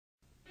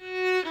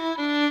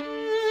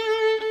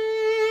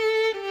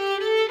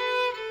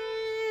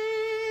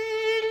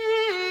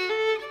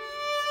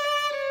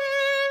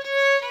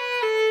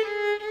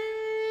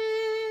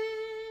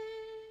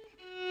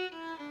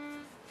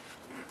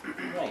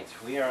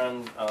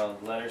on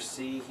letter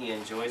C, he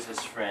enjoys his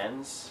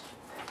friends.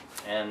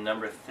 And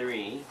number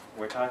 3,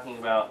 we're talking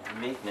about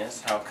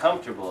meekness, how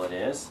comfortable it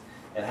is.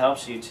 It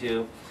helps you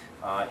to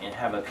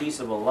have a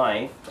peaceable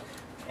life,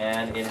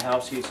 and it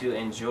helps you to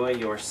enjoy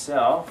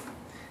yourself,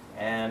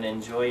 and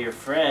enjoy your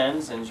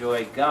friends,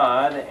 enjoy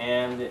God,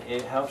 and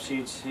it helps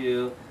you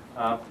to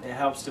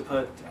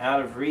put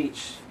out of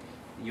reach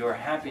your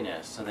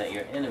happiness so that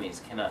your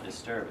enemies cannot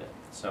disturb it.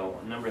 So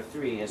number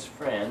 3 is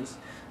friends.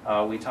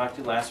 We talked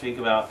last week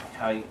about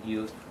how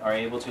you are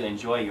able to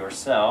enjoy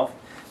yourself,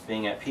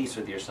 being at peace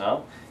with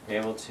yourself. You're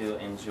able to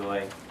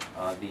enjoy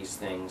these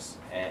things,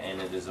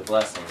 and it is a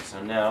blessing.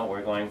 So now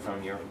we're going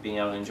from being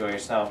able to enjoy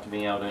yourself to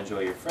being able to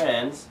enjoy your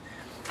friends.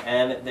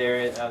 And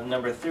there,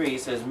 number 3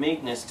 says,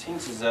 meekness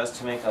teaches us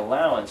to make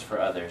allowance for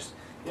others.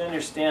 You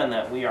understand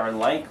that we are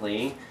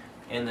likely,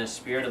 in the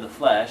spirit of the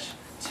flesh,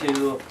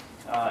 to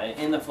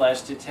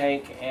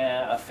take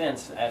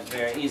offense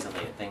very easily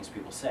at things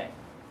people say.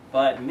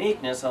 But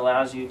meekness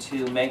allows you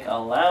to make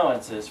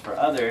allowances for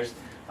others.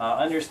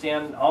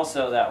 Understand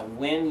also that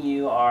when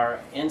you are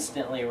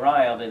instantly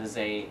riled, it is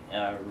a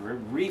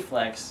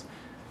reflex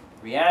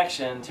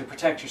reaction to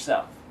protect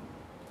yourself.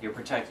 You're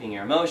protecting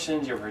your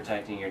emotions, you're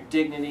protecting your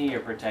dignity,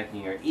 you're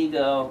protecting your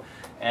ego,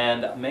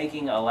 and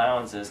making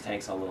allowances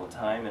takes a little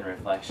time and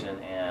reflection,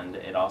 and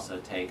it also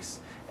takes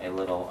a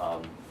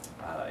little,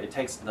 it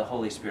takes the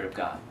Holy Spirit of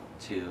God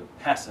to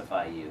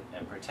pacify you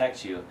and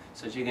protect you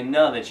so that you can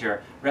know that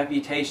your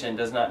reputation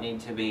does not need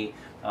to be,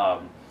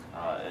 I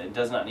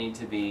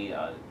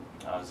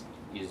was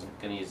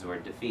going to use the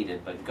word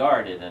defeated, but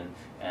guarded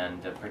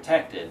and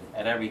protected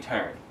at every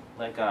turn.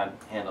 Let God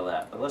handle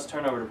that. But let's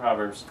turn over to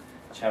Proverbs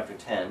chapter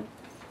 10.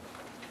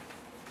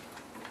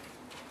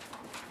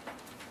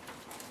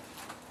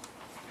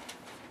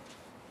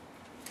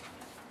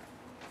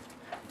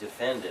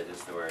 Defended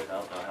is the word. I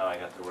don't know how I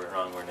got the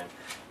wrong word in.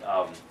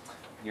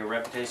 Your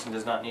reputation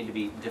does not need to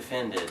be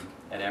defended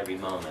at every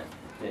moment.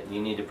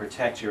 You need to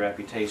protect your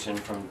reputation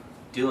from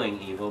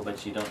doing evil,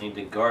 but you don't need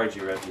to guard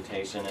your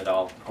reputation at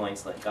all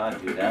points. Let God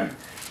do that.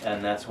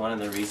 And that's one of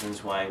the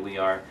reasons why we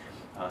are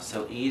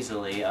so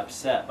easily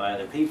upset by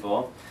other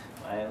people.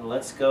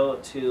 Let's go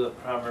to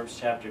Proverbs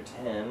chapter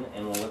 10,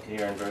 and we'll look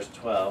here in verse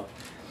 12.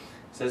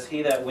 It says,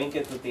 he that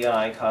winketh with the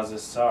eye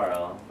causes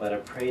sorrow, but a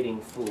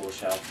prating fool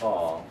shall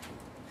fall.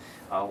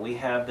 We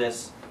have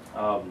this,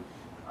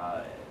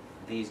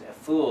 these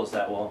fools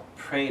that will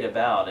prate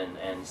about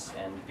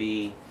and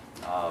be,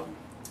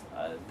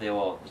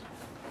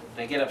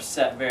 they get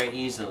upset very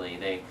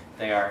easily.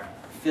 They are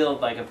filled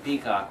like a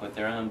peacock with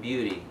their own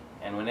beauty,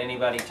 and when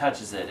anybody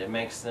touches it, it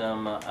makes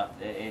them,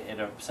 it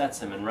upsets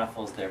them and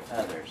ruffles their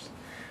feathers.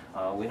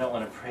 We don't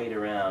want to prate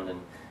around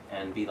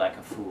and be like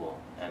a fool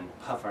and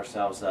puff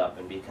ourselves up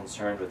and be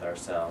concerned with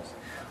ourselves.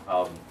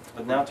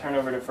 But now turn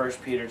over to 1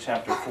 Peter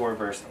chapter 4,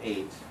 verse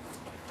 8.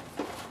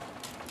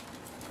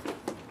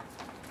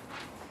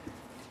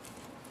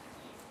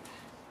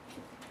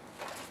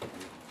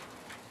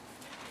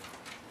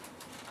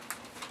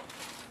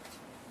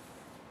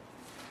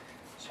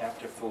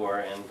 Chapter 4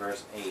 and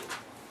verse 8.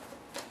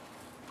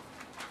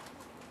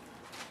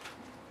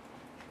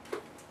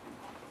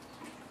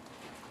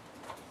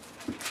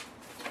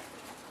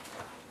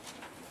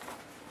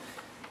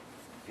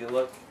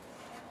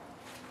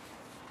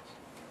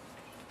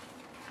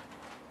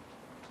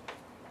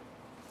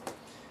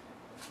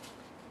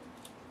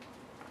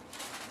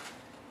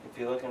 If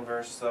you look in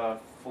verse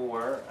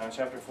 4,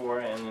 chapter 4,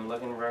 and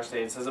look in verse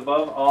 8, it says,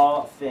 above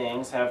all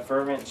things have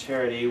fervent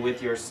charity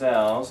with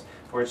yourselves,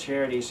 for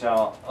charity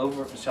shall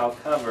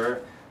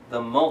cover the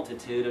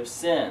multitude of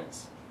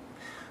sins.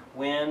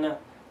 When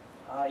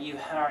you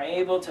are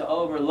able to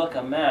overlook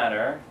a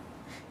matter,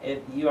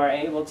 you are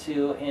able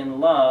to, in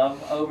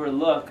love,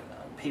 overlook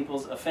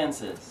people's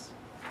offenses,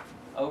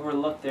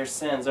 overlook their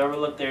sins,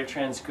 overlook their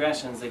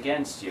transgressions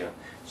against you.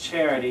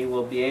 Charity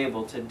will be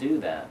able to do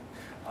that.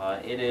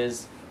 It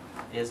is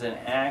an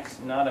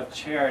act not of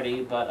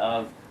charity, but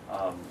of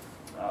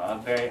a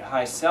very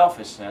high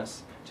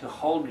selfishness to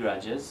hold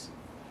grudges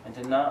and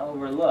to not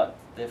overlook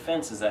the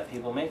offenses that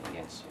people make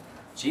against you.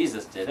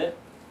 Jesus did it,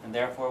 and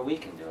therefore we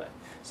can do it.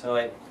 So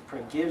it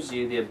gives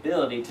you the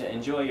ability to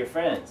enjoy your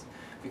friends,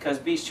 because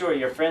be sure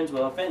your friends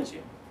will offend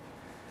you.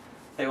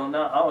 They will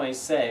not always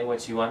say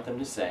what you want them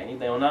to say.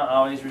 They will not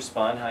always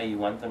respond how you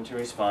want them to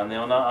respond. They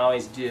will not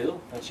always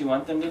do what you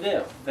want them to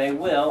do. They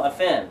will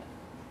offend.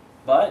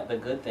 But the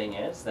good thing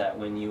is that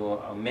when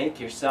you make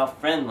yourself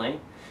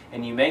friendly,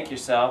 and you make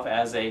yourself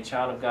as a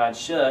child of God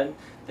should,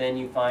 then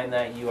you find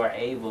that you are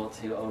able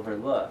to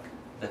overlook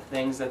the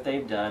things that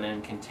they've done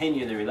and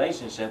continue the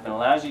relationship, and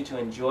allows you to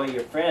enjoy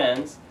your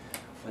friends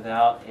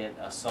without it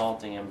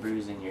assaulting and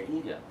bruising your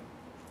ego.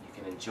 You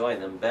can enjoy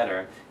them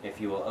better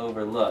if you will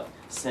overlook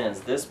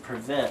sins. This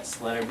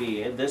prevents, letter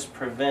B, this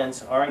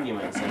prevents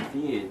arguments and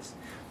feuds.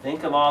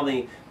 Think of all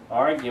the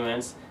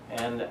arguments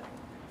and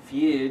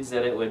feuds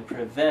that it would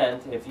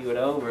prevent if you would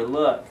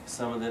overlook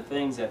some of the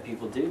things that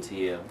people do to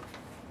you.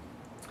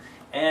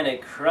 And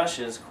it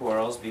crushes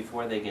quarrels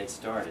before they get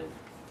started.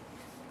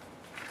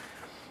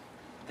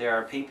 There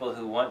are people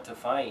who want to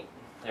fight.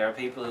 There are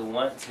people who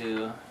want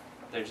to,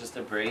 they're just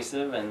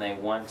abrasive and they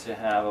want to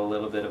have a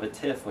little bit of a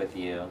tiff with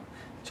you.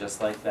 Just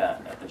like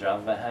that, at the drop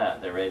of a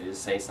hat. They're ready to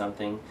say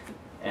something,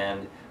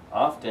 and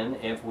often,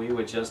 if we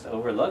would just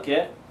overlook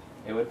it,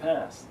 it would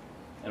pass.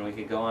 And we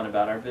could go on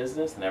about our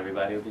business and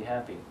everybody would be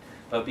happy.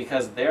 But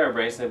because they're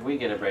abrasive, we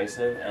get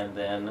abrasive, and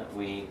then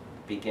we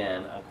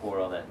begin a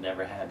quarrel that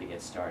never had to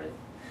get started.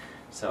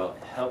 So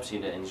it helps you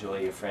to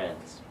enjoy your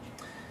friends.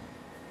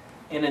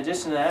 In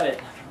addition to that,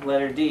 at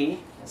letter D,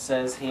 it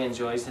says he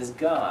enjoys his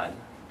God.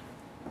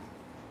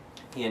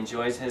 He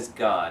enjoys his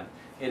God.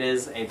 It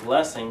is a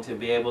blessing to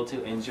be able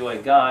to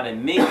enjoy God,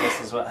 and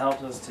meekness is what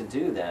helps us to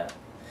do that.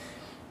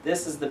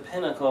 This is the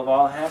pinnacle of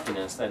all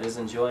happiness, that is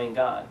enjoying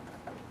God.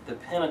 The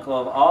pinnacle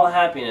of all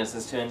happiness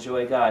is to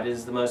enjoy God. It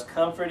is the most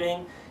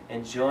comforting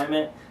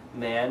enjoyment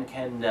man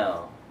can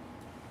know.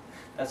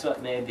 That's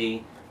what made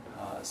the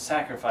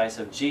sacrifice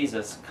of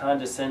Jesus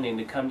condescending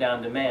to come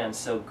down to man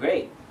so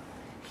great.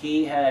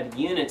 He had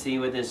unity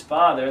with his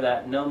Father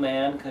that no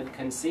man could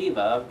conceive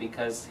of,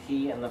 because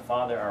he and the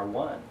Father are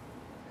one.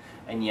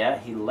 And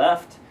yet he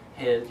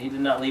did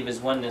not leave his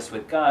oneness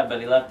with God, but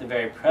he left the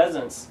very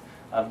presence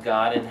of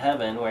God in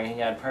heaven, where he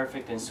had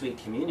perfect and sweet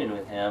communion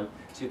with him,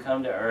 to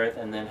come to earth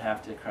and then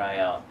have to cry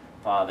out,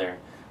 Father,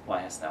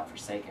 why hast thou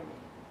forsaken me?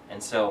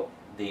 And so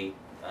the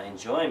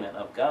enjoyment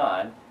of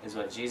God is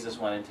what Jesus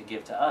wanted to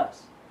give to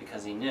us,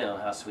 because he knew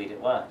how sweet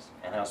it was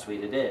and how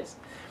sweet it is.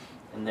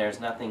 And there's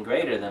nothing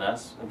greater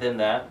than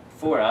that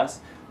for us.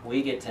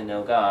 We get to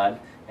know God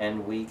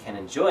and we can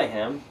enjoy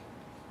him.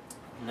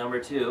 Number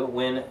two,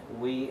 when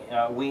we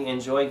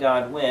enjoy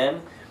God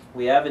when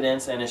we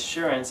evidence an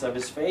assurance of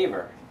his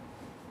favor.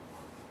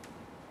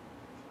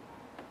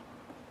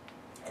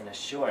 An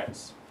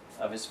assurance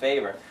of his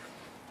favor.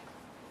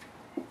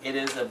 It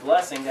is a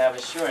blessing to have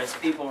assurance.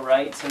 People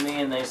write to me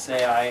and they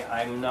say,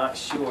 I'm not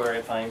sure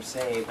if I'm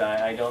saved.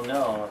 I don't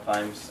know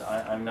if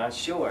I'm not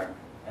sure.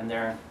 And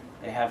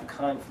they have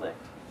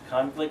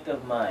conflict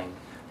of mind.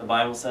 The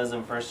Bible says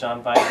in 1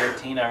 John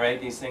 5:13, I write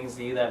these things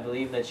to you that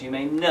believe, that you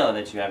may know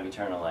that you have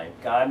eternal life.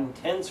 God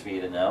intends for you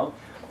to know,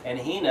 and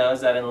he knows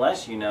that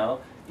unless you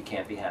know, you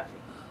can't be happy.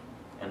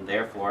 And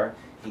therefore,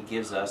 he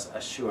gives us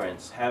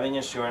assurance. Having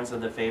assurance of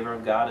the favor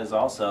of God is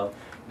also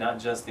not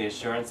just the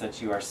assurance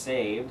that you are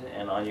saved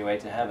and on your way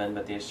to heaven,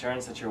 but the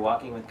assurance that you're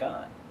walking with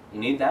God.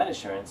 You need that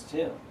assurance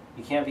too.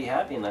 You can't be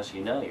happy unless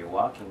you know you're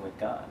walking with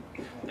God.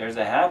 There's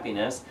a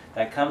happiness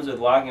that comes with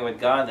walking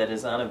with God that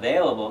is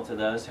unavailable to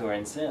those who are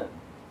in sin.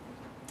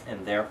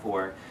 And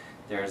therefore,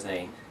 there's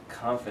a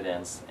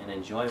confidence and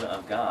enjoyment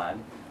of God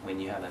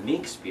when you have a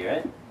meek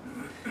spirit.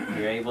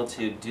 You're able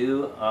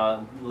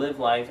to live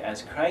life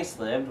as Christ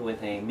lived,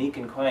 with a meek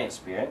and quiet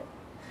spirit,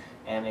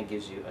 and it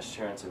gives you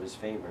assurance of his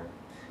favor.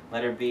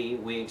 Letter B,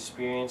 we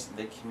experience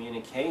the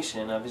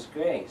communication of his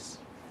grace.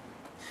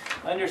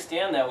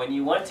 Understand that when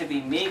you want to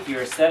be meek,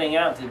 you're setting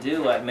out to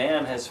do what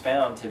man has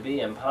found to be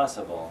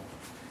impossible.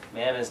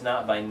 Man is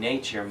not by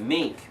nature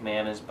meek.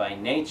 Man is by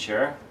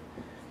nature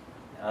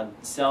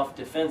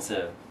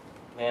self-defensive.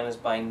 Man is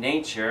by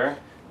nature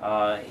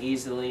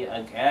easily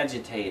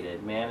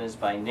agitated. Man is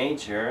by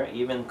nature,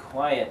 even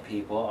quiet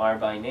people are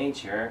by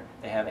nature,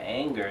 they have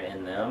anger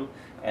in them,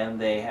 and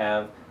they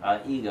have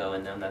ego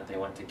in them that they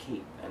want to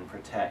keep and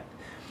protect.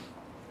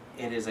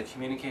 It is a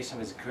communication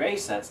of his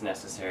grace that's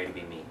necessary to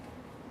be meek.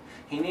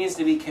 He needs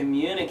to be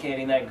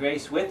communicating that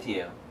grace with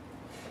you.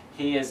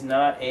 He is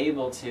not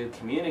able to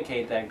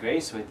communicate that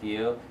grace with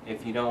you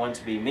if you don't want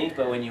to be meek,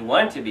 but when you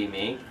want to be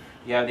meek,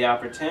 you have the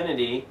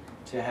opportunity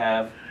to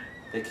have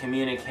the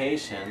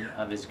communication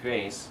of his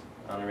grace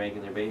on a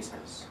regular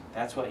basis.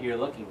 That's what you're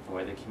looking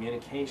for, the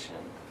communication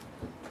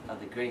of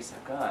the grace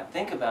of God.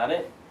 Think about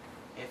it.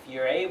 If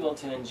you're able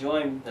to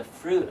enjoy the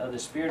fruit of the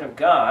Spirit of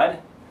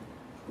God,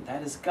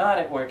 that is God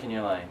at work in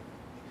your life.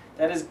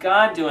 That is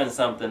God doing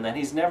something that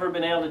he's never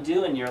been able to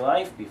do in your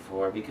life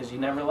before, because you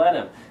never let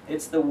him.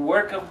 It's the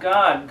work of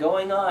God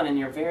going on in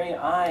your very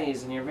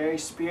eyes, in your very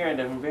spirit,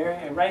 and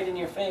right in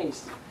your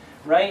face.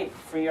 Right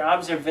for your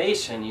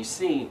observation, you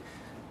see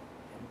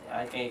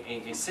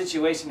a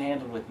situation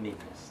handled with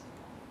meekness.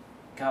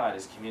 God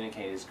is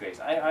communicating his grace.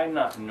 I'm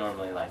not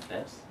normally like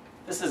this.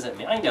 This isn't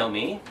me. I know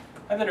me.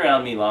 I've been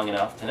around me long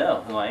enough to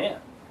know who I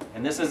am.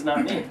 And this is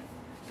not me.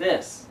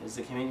 This is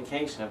the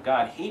communication of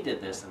God. He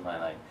did this in my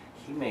life.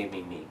 He made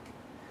me meek.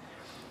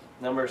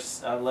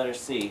 Letter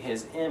C,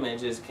 his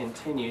image is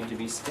continued to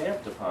be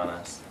stamped upon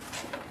us.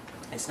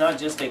 It's not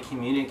just a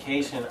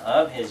communication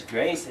of his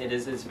grace, it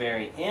is his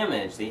very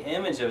image, the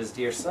image of his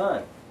dear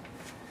Son.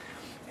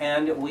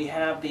 And we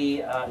have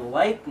the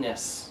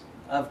likeness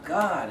of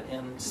God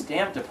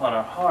stamped upon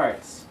our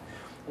hearts.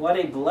 What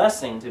a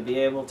blessing to be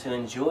able to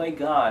enjoy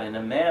God in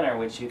a manner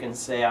which you can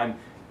say, I'm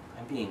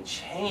being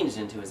changed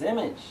into his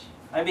image.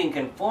 I'm being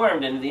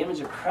conformed into the image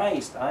of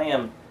Christ. I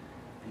am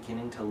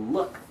beginning to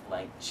look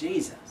like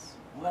Jesus.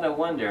 What a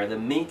wonder. The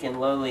meek and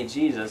lowly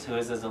Jesus, who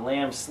is as a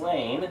lamb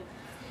slain,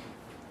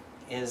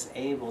 is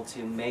able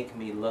to make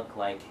me look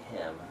like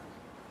him.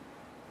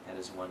 That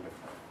is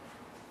wonderful.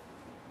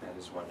 That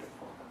is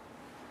wonderful.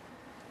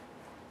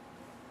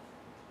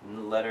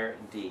 Letter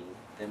D.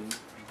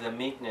 The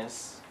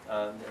meekness,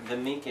 the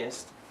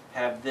meekest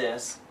have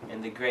this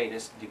in the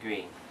greatest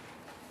degree.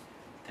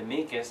 The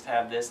meekest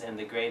have this in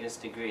the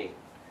greatest degree.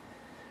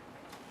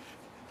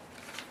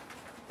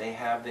 They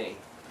have the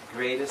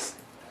greatest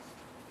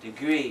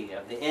degree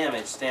of the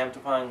image stamped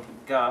upon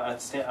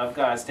God, of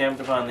God stamped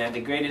upon them.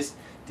 The greatest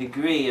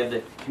degree of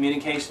the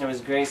communication of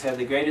His grace, have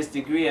the greatest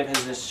degree of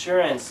His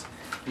assurance,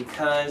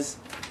 because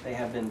they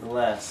have been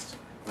blessed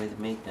with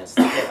meekness.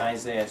 Look at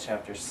Isaiah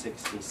chapter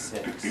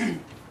 66.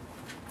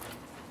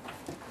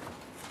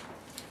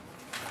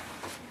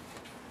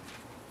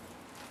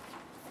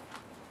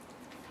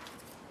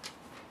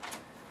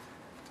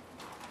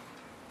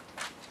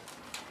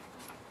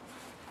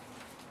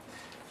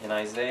 In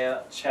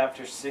Isaiah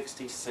chapter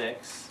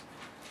 66,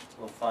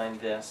 we'll find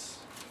this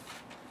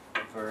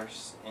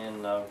verse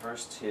in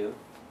verse 2.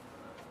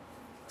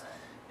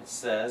 It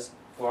says,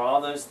 "For all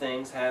those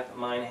things hath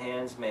mine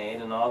hands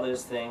made, and all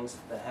those things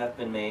that have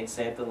been made,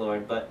 saith the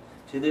Lord. But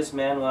to this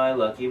man will I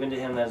look, even to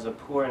him that is a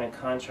poor and a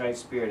contrite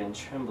spirit, and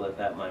trembleth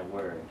at my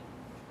word."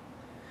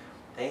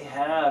 They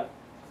have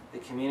the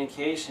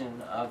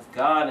communication of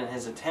God and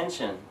His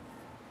attention.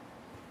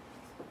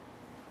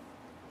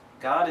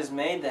 God has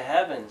made the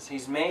heavens.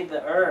 He's made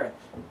the earth.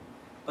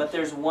 But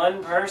there's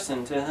one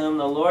person to whom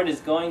the Lord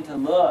is going to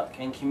look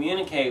and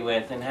communicate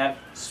with and have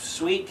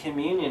sweet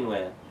communion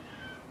with.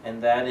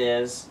 And that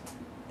is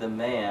the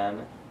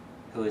man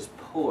who is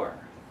poor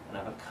and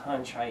of a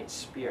contrite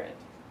spirit.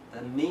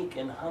 The meek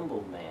and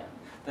humbled man.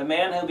 The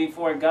man who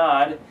before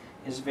God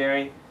is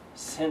very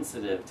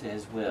sensitive to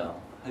His will.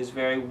 Who's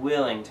very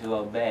willing to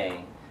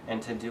obey and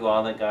to do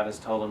all that God has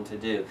told him to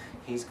do.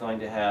 He's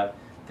going to have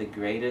the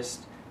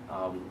greatest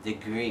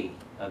degree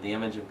of the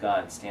image of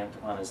God stamped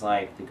upon his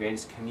life, the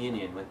greatest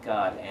communion with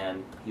God,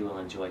 and he will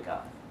enjoy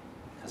God,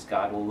 because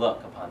God will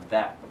look upon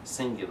that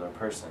singular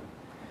person.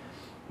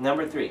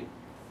 Number 3,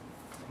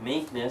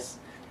 meekness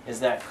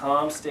is that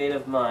calm state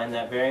of mind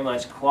that very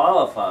much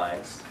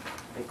qualifies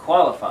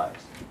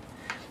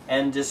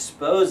and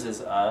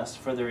disposes us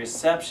for the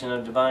reception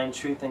of divine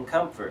truth and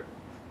comfort.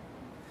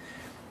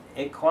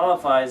 It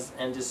qualifies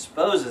and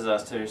disposes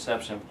us to the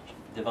reception of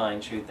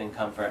divine truth and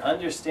comfort,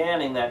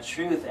 understanding that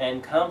truth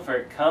and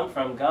comfort come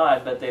from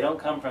God, but they don't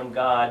come from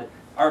God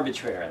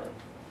arbitrarily.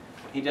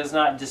 He does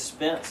not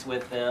dispense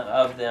with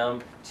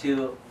them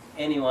to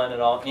anyone at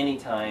all,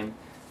 anytime,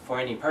 for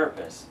any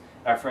purpose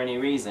or for any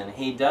reason.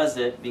 He does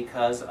it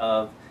because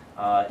of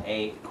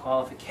a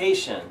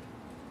qualification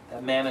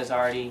that man has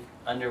already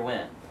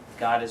underwent.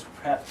 God has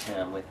prepped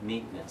him with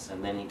meekness,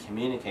 and then He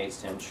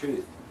communicates to him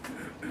truth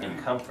and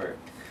comfort.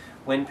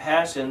 When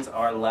passions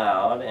are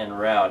loud and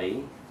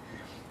rowdy,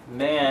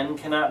 man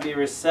cannot be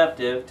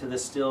receptive to the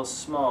still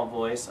small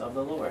voice of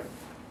the Lord.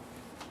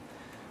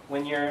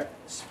 When your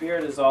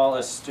spirit is all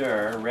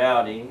astir,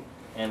 rowdy,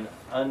 and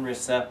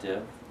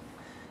unreceptive,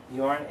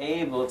 you aren't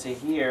able to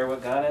hear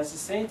what God has to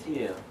say to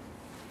you.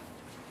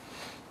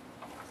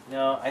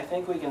 Now, I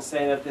think we can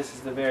say that this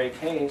is the very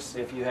case.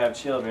 If you have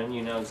children,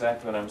 you know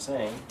exactly what I'm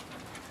saying.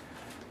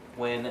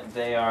 When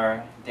they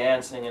are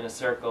dancing in a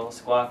circle,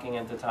 squawking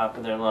at the top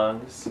of their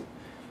lungs,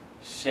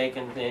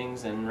 shaking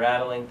things and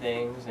rattling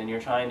things, and you're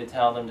trying to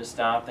tell them to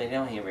stop, they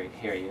don't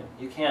hear you.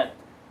 You can't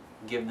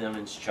give them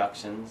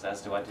instructions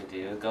as to what to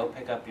do. Go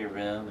pick up your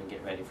room and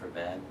get ready for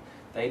bed.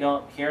 They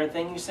don't hear a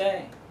thing you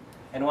say.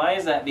 And why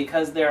is that?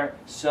 Because they're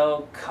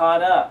so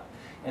caught up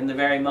in the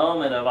very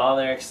moment of all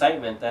their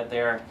excitement that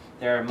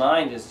their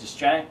mind is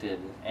distracted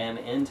and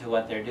into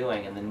what they're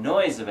doing, and the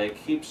noise of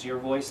it keeps your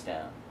voice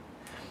down.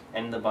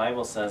 And the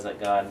Bible says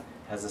that God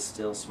has a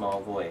still small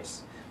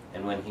voice.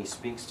 And when He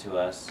speaks to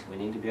us, we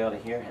need to be able to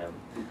hear Him.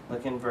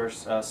 Look in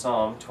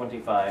Psalm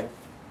 25,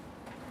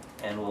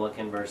 and we'll look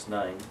in verse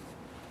 9.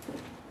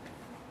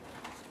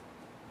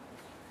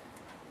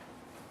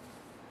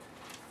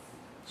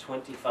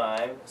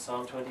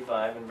 Psalm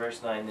 25 and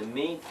verse 9. "The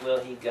meek will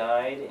He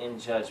guide in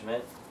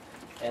judgment,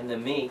 and the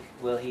meek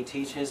will He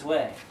teach His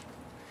way."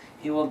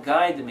 He will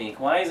guide the meek.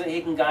 Why is it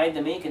He can guide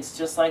the meek? It's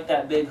just like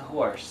that big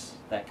horse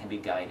that can be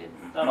guided.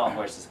 Not all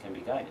horses can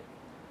be guided,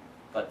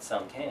 but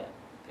some can.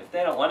 If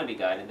they don't want to be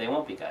guided, they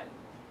won't be guided.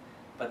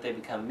 But they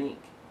become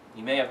meek.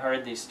 You may have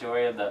heard the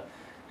story of the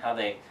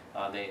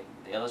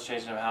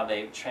illustration of how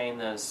they train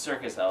those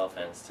circus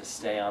elephants to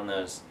stay on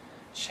those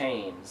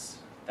chains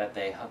that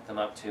they hook them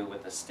up to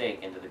with a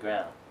stake into the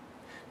ground.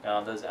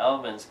 Now, those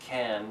elephants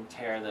can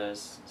tear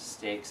those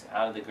stakes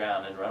out of the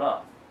ground and run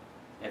off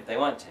if they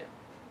want to.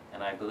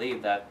 And I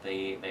believe that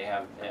they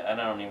have, I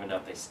don't even know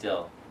if they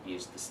still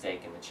use the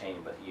stake in the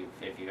chain, but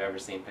if you've ever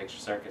seen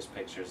circus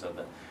pictures of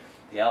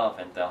the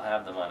elephant, they'll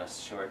have them on a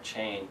short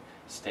chain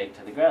staked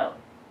to the ground.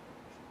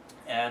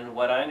 And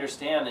what I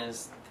understand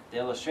is the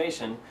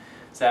illustration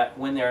is that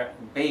when they're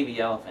baby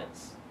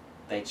elephants,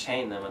 they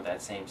chain them with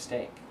that same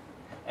stake.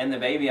 And the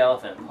baby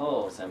elephant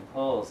pulls and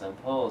pulls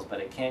and pulls, but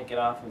it can't get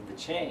off of the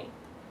chain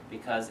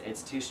because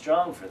it's too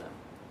strong for them.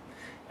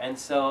 And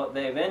so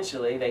they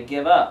eventually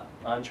give up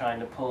on trying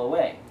to pull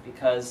away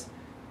because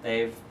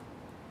they've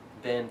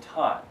been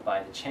taught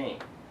by the chain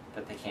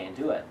that they can't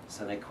do it.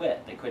 So they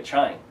quit. They quit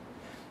trying.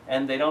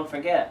 And they don't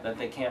forget that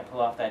they can't pull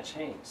off that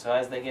chain. So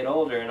as they get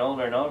older and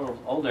older and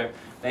older,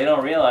 they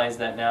don't realize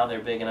that now they're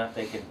big enough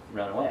they could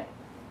run away.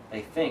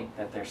 They think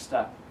that they're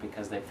stuck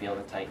because they feel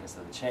the tightness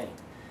of the chain.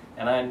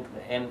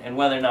 And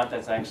whether or not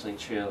that's actually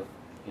true,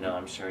 you know,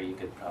 I'm sure you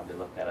could probably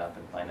look that up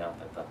and find out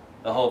that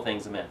the whole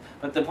thing's a myth.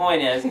 But the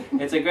point is,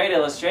 it's a great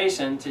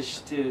illustration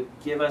to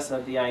give us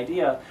the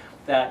idea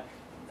that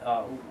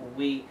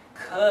we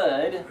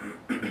could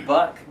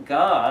buck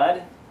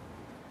God,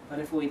 but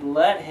if we'd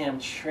let Him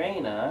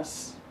train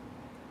us,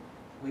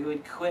 we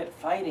would quit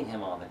fighting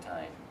Him all the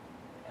time.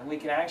 And we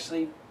could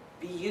actually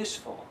be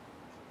useful.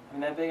 I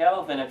mean, that big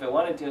elephant, if it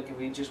wanted to,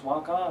 could just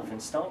walk off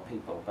and stomp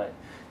people. But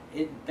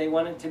they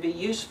want it to be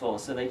useful,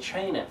 so they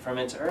train it from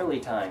its early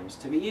times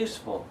to be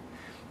useful.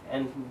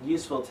 And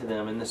useful to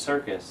them in the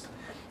circus.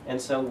 And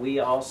so we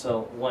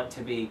also want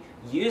to be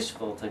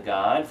useful to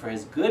God for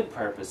His good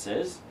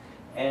purposes.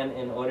 And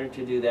in order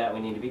to do that, we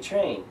need to be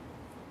trained.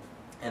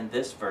 And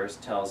this verse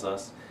tells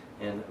us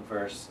in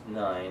verse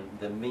 9,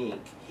 the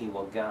meek He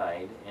will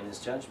guide in His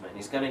judgment.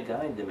 He's going to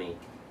guide the meek.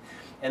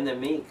 And the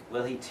meek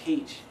will He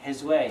teach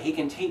His way. He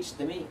can teach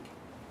the meek.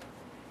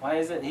 Why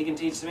is it He can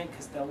teach the meek?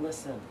 Because they'll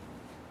listen.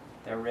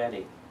 They're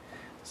ready.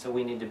 So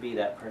we need to be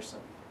that person.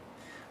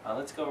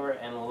 Let's go over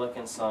and we'll look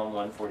in Psalm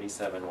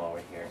 147 while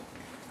we're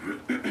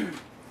here.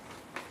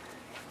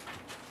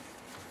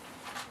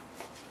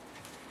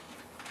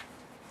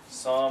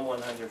 Psalm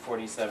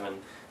 147.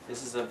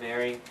 This is a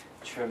very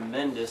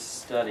tremendous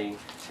study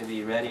to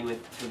be ready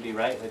with, to be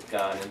right with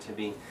God, and to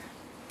be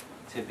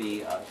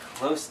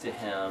close to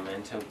Him,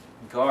 and to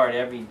guard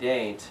every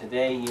day.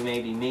 Today you may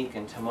be meek,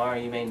 and tomorrow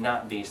you may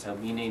not be. So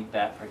you need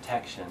that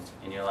protection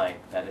in your life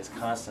that is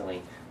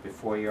constantly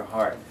before your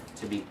heart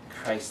to be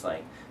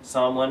Christ-like.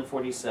 Psalm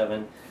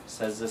 147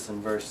 says this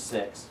in verse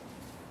 6.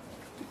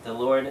 The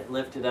Lord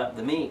lifted up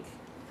the meek.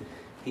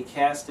 He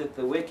casteth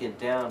the wicked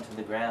down to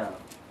the ground.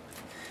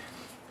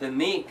 The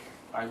meek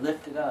are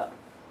lifted up.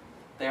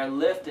 They are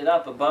lifted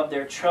up above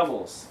their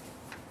troubles.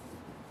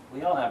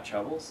 We all have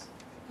troubles.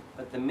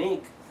 But the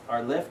meek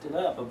are lifted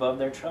up above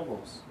their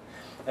troubles.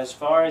 As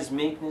far as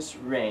meekness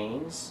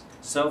reigns,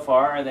 so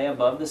far are they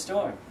above the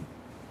storm.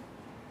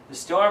 The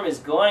storm is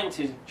going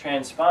to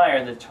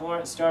transpire.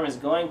 The storm is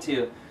going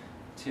to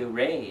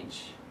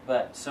rage.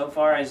 But so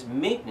far as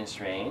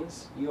meekness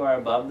reigns, you are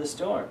above the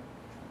storm.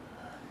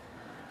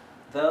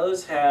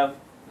 Those have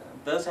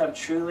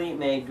truly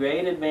made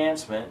great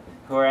advancement,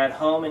 who are at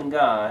home in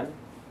God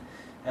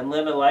and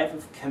live a life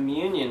of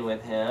communion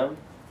with Him,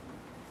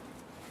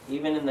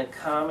 even in the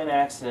common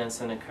accidents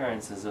and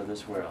occurrences of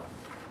this world.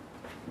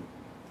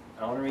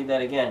 I want to read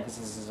that again because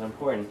this is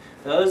important.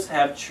 Those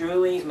have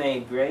truly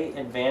made great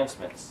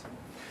advancements,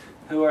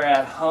 who are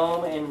at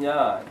home in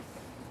God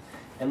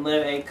and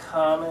live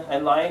a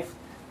life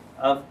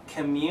of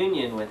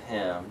communion with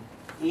Him,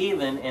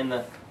 even in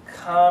the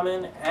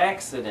common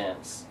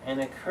accidents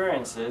and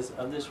occurrences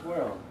of this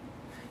world.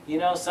 You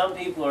know, some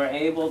people are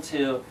able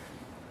to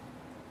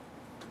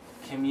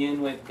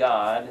commune with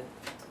God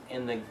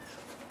in the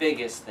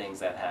biggest things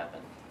that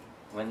happen.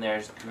 When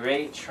there's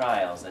great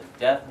trials, a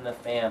death in the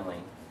family,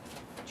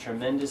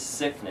 tremendous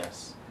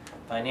sickness,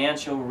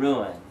 financial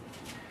ruin,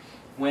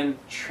 when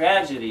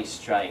tragedy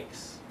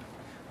strikes,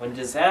 when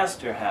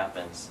disaster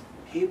happens,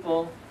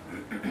 people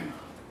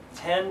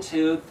tend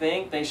to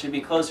think they should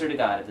be closer to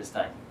God at this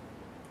time.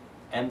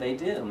 And they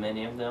do.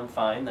 Many of them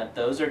find that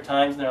those are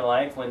times in their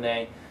life when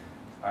they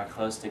are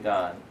close to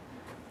God.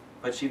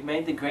 But you've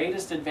made the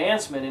greatest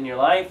advancement in your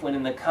life when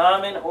in the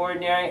common,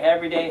 ordinary,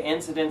 everyday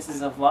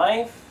incidences of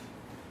life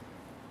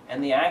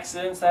and the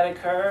accidents that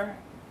occur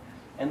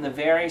and the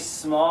very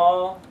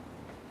small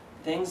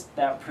things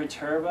that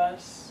perturb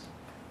us,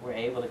 we're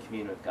able to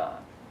commune with God.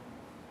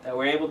 That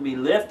we're able to be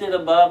lifted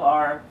above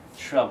our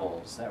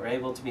troubles. That we're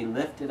able to be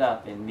lifted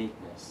up in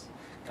meekness.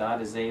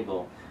 God is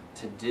able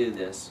to do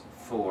this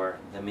for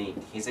the meek.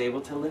 He's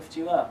able to lift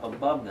you up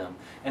above them.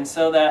 And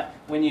so that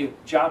when you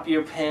drop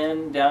your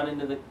pen down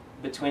into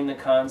between the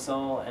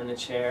console and the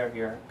chair of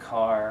your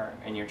car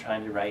and you're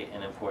trying to write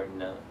an important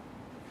note,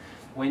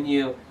 when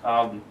you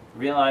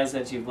realize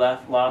that you've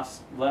left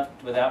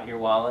without your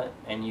wallet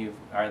and you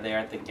are there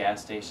at the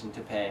gas station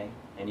to pay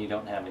and you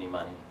don't have any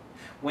money,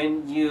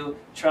 when you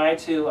try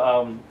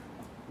to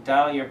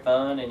dial your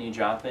phone and you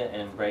drop it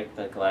and break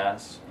the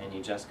glass and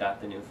you just got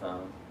the new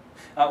phone,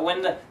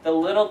 when the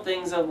little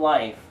things of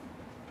life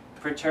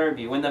perturb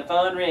you, when the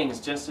phone rings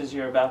just as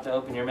you're about to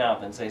open your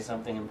mouth and say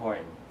something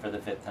important for the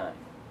 5th time,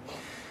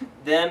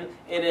 then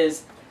it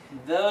is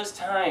those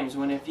times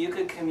when if you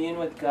could commune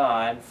with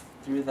God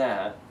through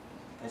that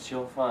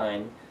you'll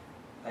find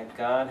that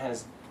God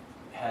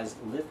has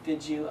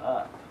lifted you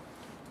up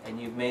and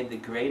you've made the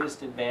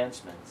greatest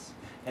advancements.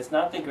 It's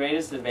not the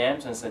greatest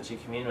advancements that you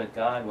commune with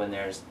God when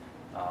there's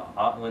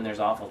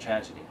awful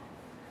tragedy.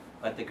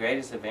 But the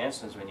greatest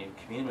advancements when you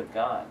commune with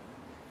God,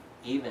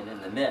 even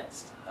in the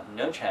midst of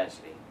no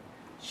tragedy,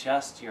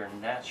 just your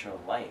natural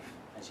life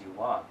as you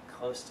walk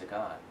close to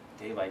God,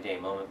 day by day,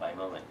 moment by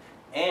moment,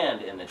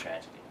 and in the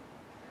tragedy.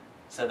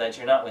 so that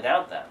you're not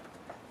without that,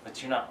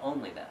 but you're not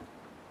only that,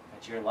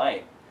 but your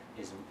life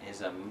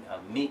is a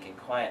meek and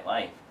quiet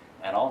life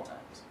at all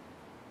times.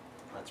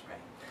 Let's pray.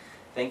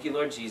 Thank you,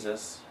 Lord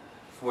Jesus,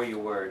 for your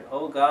word.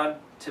 Oh God,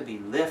 to be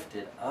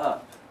lifted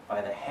up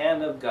by the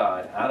hand of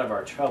God out of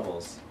our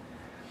troubles.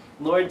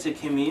 Lord, to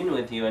commune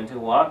with you and to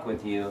walk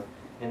with you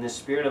in the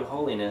spirit of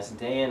holiness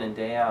day in and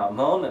day out,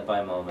 moment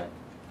by moment,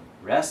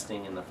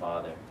 resting in the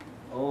Father.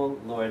 Oh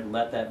Lord,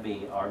 let that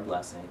be our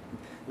blessing.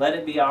 Let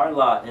it be our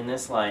lot in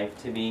this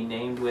life to be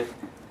named with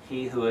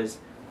he who is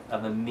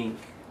of a meek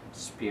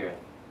spirit,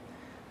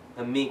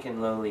 the meek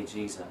and lowly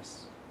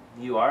Jesus.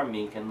 You are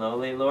meek and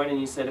lowly, Lord, and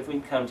you said if we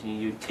come to you,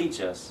 you'd teach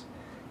us.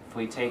 If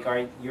we take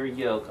your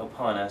yoke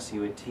upon us,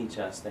 you would teach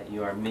us that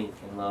you are meek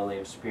and lowly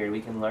of spirit.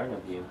 We can learn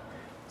of you.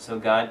 So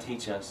God,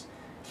 teach us.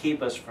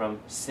 Keep us from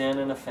sin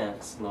and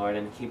offense, Lord,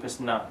 and keep us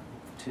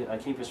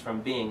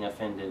from being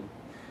offended.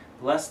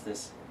 Bless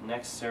this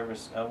next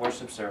service,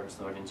 worship service,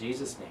 Lord, in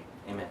Jesus' name.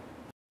 Amen.